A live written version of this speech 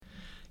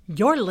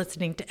You're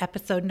listening to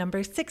episode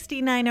number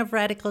 69 of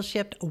Radical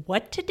Shift,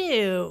 What to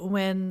Do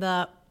When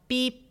the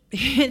Beep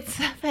Hits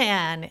the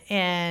Fan.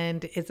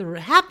 And it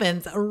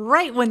happens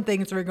right when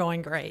things were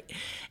going great.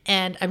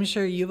 And I'm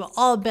sure you've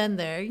all been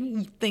there.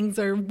 Things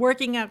are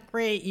working out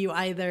great. You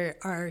either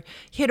are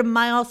hit a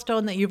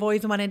milestone that you've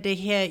always wanted to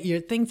hit. Your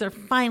things are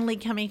finally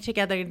coming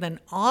together. Then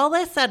all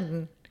of a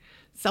sudden,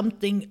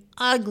 something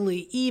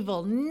ugly,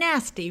 evil,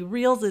 nasty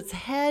rears its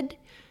head.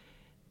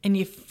 And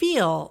you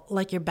feel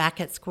like you're back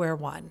at square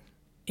one.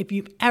 If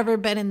you've ever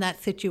been in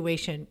that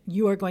situation,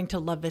 you are going to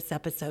love this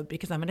episode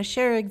because I'm going to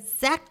share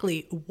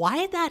exactly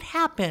why that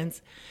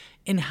happens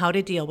and how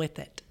to deal with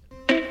it.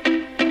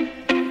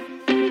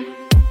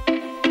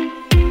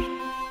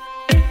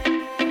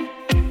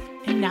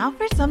 And now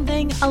for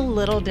something a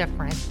little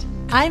different.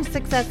 I'm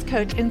success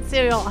coach and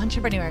serial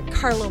entrepreneur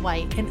Carla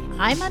White,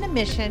 and I'm on a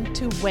mission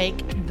to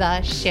wake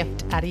the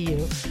shift out of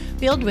you.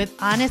 Filled with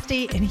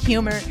honesty and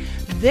humor,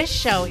 this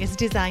show is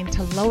designed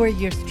to lower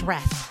your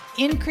stress,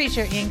 increase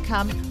your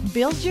income,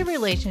 build your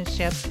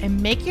relationships, and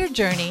make your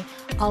journey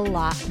a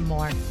lot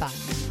more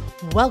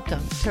fun.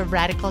 Welcome to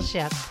Radical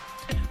Shift.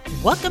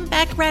 Welcome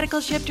back,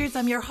 Radical Shifters.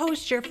 I'm your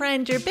host, your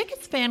friend, your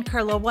biggest fan,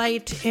 Carla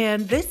White.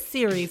 And this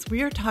series,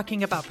 we are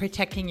talking about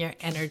protecting your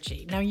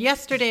energy. Now,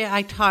 yesterday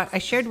I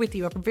shared with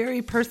you a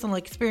very personal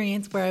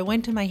experience where I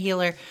went to my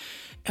healer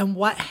and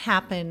what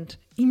happened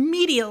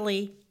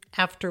immediately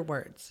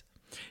afterwards.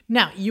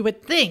 Now, you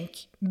would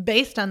think,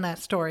 based on that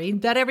story,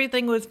 that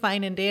everything was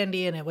fine and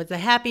dandy and it was a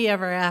happy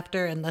ever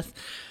after and the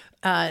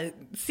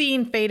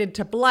scene faded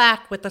to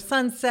black with the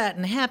sunset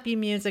and happy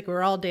music.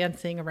 We're all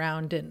dancing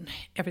around and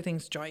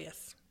everything's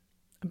joyous.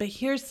 But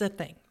here's the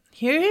thing.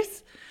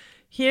 Here's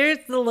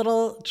the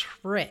little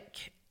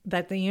trick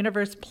that the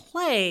universe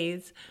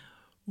plays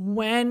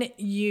when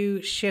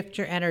you shift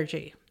your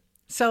energy.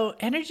 So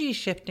energy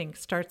shifting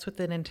starts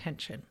with an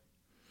intention.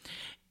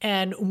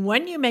 And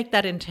when you make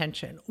that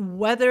intention,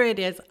 whether it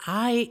is,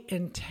 I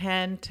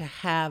intend to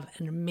have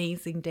an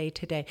amazing day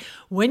today.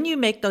 When you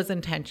make those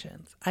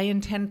intentions, I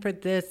intend for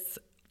this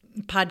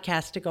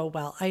podcast to go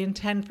well. I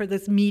intend for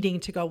this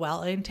meeting to go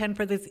well. I intend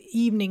for this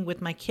evening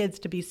with my kids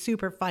to be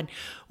super fun.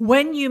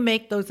 When you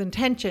make those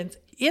intentions,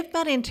 if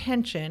that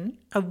intention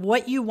of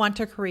what you want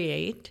to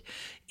create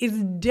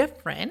is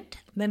different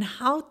than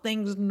how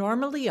things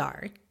normally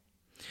are,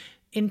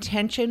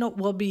 intention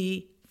will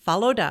be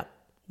followed up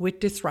with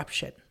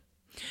disruption.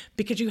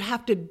 Because you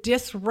have to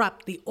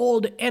disrupt the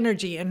old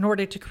energy in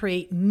order to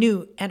create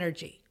new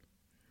energy.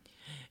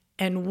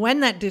 And when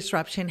that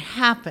disruption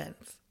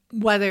happens,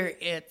 whether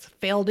it's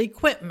failed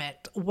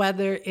equipment,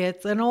 whether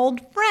it's an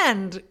old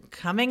friend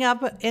coming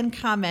up and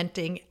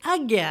commenting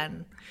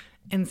again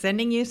and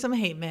sending you some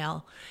hate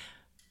mail,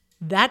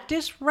 that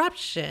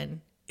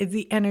disruption is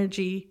the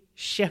energy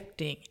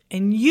shifting.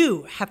 And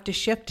you have to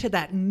shift to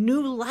that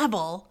new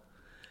level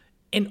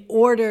in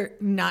order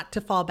not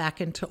to fall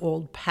back into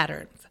old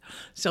patterns.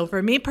 So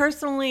for me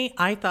personally,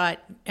 I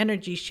thought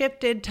energy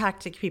shifted,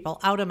 toxic people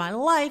out of my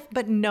life,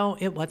 but no,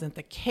 it wasn't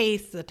the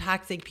case. The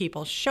toxic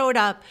people showed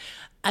up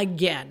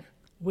again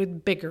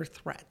with bigger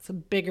threats,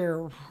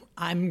 bigger,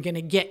 I'm going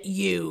to get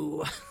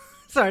you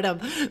sort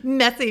of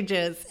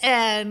messages.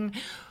 And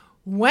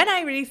when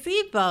I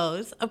received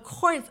those, of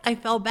course, I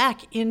fell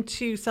back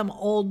into some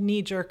old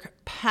knee-jerk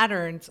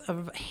patterns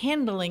of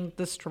handling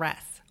the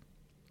stress.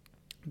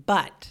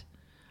 But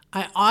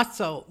I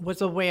also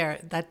was aware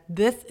that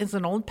this is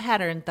an old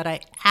pattern that I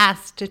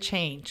asked to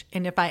change.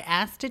 And if I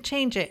ask to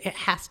change it, it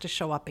has to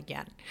show up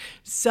again.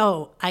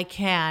 So I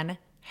can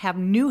have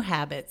new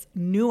habits,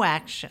 new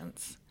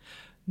actions,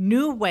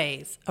 new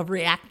ways of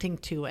reacting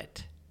to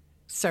it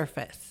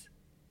surface.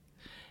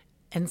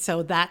 And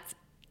so that's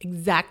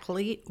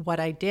exactly what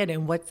I did.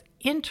 And what's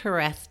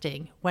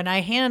interesting, when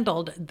I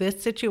handled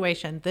this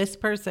situation, this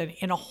person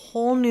in a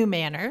whole new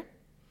manner,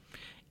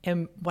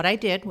 and what I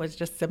did was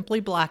just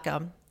simply block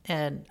them.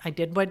 And I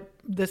did what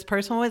this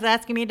person was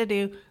asking me to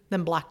do,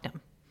 then blocked him.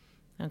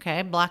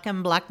 Okay, block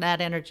him, block that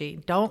energy.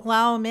 Don't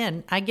allow him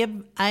in. I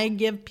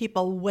give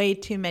people way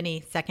too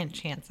many second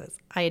chances.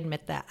 I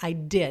admit that. I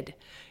did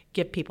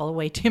give people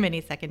way too many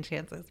second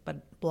chances,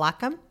 but block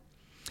them.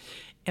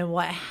 And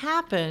what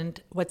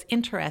happened, what's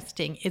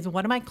interesting, is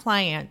one of my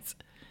clients,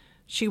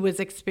 she was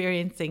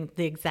experiencing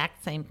the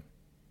exact same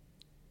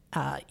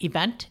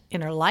event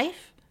in her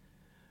life,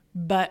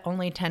 but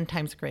only 10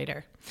 times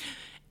greater.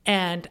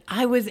 And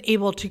I was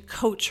able to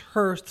coach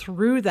her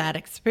through that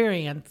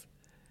experience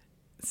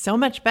so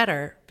much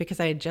better because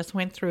I had just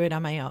went through it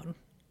on my own.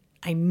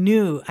 I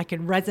knew I could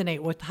resonate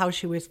with how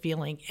she was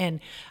feeling, and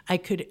I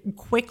could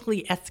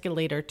quickly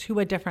escalate her to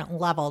a different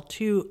level,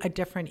 to a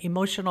different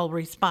emotional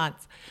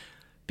response,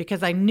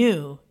 because I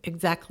knew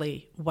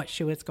exactly what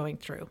she was going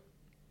through.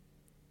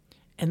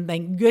 And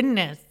thank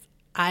goodness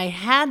I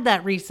had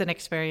that recent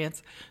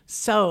experience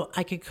so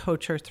I could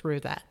coach her through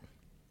that.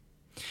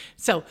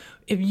 So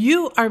if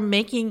you are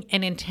making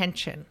an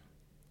intention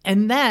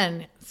and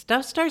then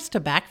stuff starts to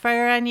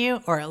backfire on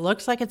you, or it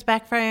looks like it's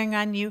backfiring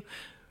on you,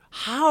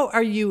 how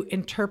are you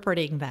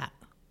interpreting that?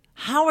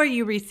 How are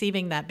you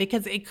receiving that?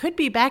 Because it could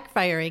be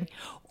backfiring,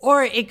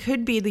 or it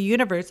could be the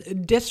universe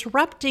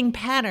disrupting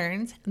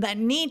patterns that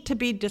need to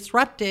be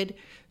disrupted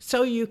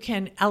so you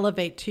can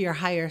elevate to your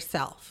higher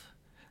self.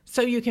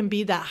 So you can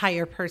be that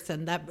higher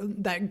person,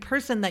 that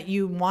person that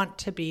you want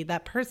to be,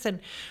 that person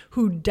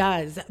who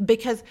does.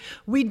 Because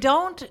we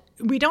don't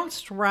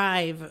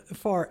strive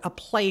for a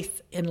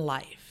place in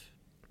life.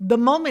 The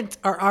moments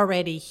are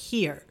already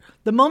here.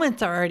 The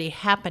moments are already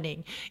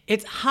happening.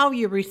 It's how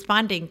you're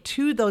responding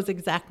to those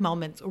exact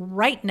moments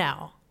right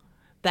now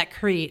that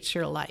creates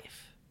your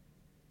life.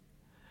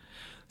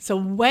 So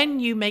when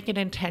you make an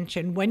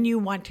intention, when you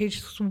want to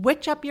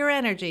switch up your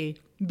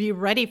energy, be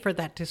ready for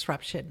that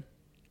disruption.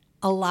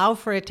 Allow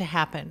for it to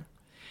happen,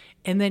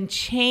 and then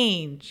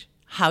change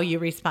how you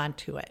respond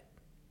to it.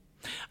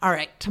 All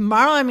right,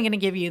 tomorrow I'm going to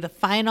give you the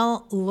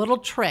final little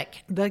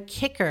trick, the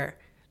kicker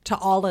to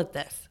all of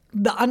this,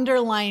 the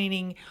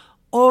underlining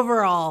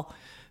overall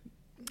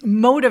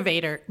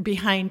motivator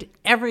behind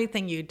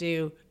everything you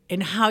do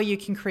and how you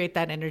can create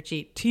that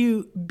energy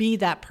to be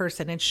that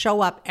person and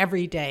show up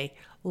every day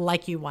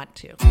like you want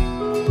to.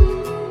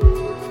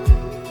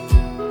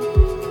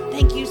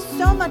 Thank you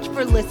so much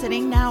for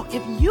listening. Now,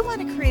 if you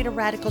want to create a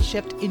radical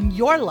shift in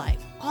your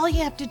life, all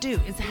you have to do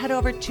is head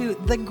over to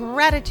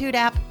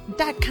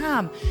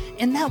thegratitudeapp.com,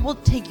 and that will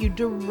take you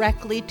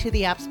directly to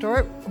the App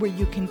Store where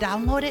you can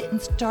download it and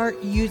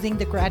start using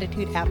the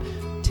Gratitude app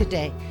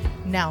today.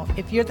 Now,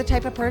 if you're the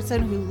type of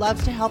person who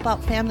loves to help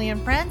out family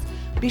and friends,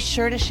 be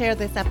sure to share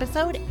this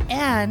episode.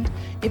 And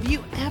if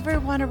you ever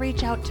want to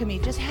reach out to me,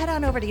 just head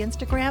on over to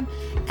Instagram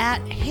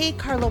at Hey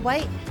Carla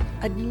White.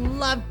 I'd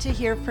love to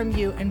hear from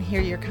you and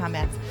hear your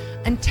comments.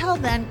 Until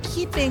then,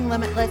 keep being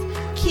limitless,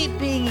 keep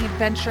being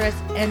adventurous,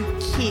 and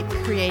keep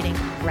creating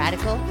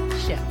radical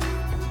shifts.